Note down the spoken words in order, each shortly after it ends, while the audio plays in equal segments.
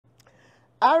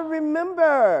I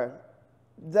remember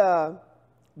the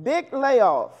big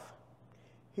layoff.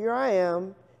 Here I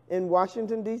am in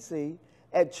Washington, D.C.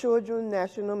 at Children's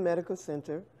National Medical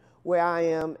Center, where I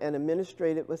am an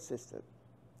administrative assistant.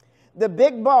 The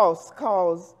big boss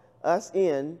calls us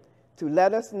in to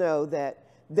let us know that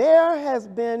there has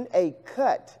been a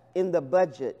cut in the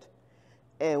budget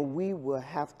and we will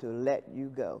have to let you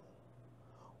go.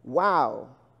 Wow,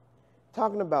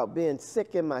 talking about being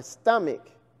sick in my stomach.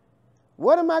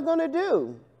 What am I going to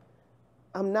do?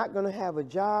 I'm not going to have a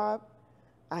job.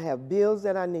 I have bills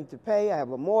that I need to pay. I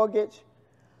have a mortgage.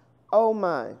 Oh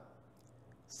my.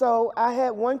 So I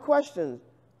had one question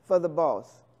for the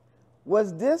boss.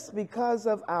 Was this because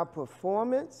of our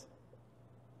performance?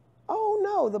 Oh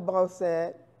no, the boss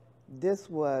said. This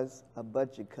was a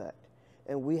budget cut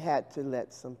and we had to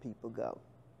let some people go.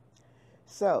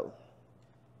 So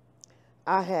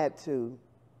I had to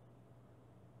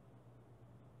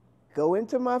go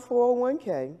into my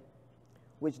 401k,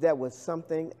 which that was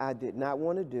something I did not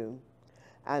want to do.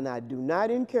 And I do not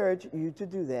encourage you to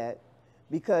do that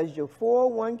because your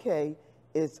 401k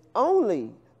is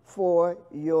only for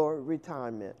your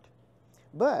retirement.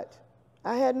 But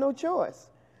I had no choice.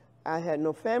 I had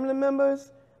no family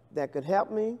members that could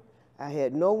help me. I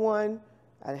had no one.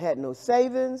 I had no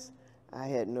savings. I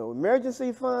had no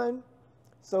emergency fund.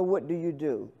 So what do you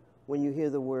do when you hear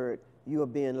the word you are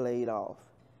being laid off?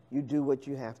 You do what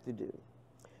you have to do.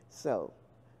 So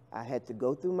I had to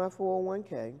go through my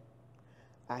 401k.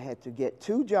 I had to get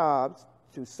 2 jobs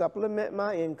to supplement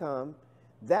my income.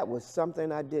 That was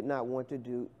something I did not want to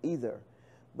do either.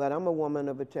 But I'm a woman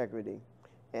of integrity.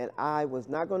 And I was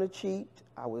not going to cheat.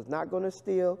 I was not going to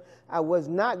steal. I was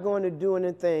not going to do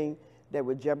anything that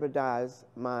would jeopardize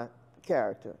my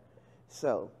character.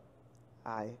 So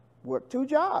I worked 2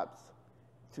 jobs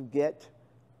to get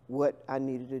what I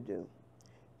needed to do.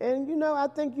 And you know, I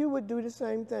think you would do the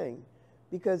same thing.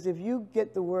 Because if you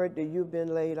get the word that you've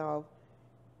been laid off,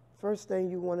 first thing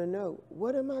you want to know,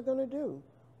 what am I going to do?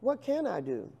 What can I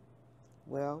do?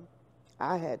 Well,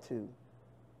 I had to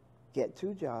get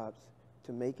 2 jobs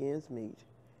to make ends meet,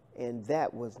 and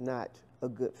that was not a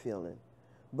good feeling.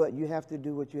 But you have to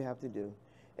do what you have to do.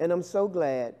 And I'm so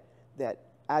glad that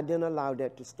I didn't allow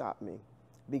that to stop me,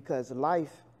 because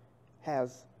life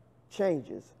has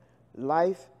changes.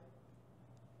 Life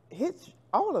hits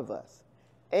all of us.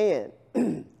 And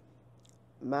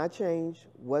my change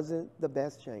wasn't the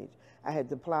best change. I had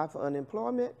to apply for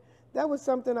unemployment. That was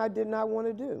something I did not want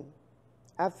to do.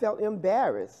 I felt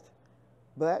embarrassed,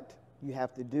 but you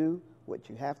have to do what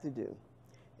you have to do.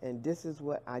 And this is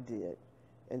what I did.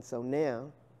 And so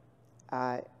now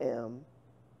I am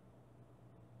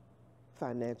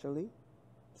financially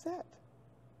set.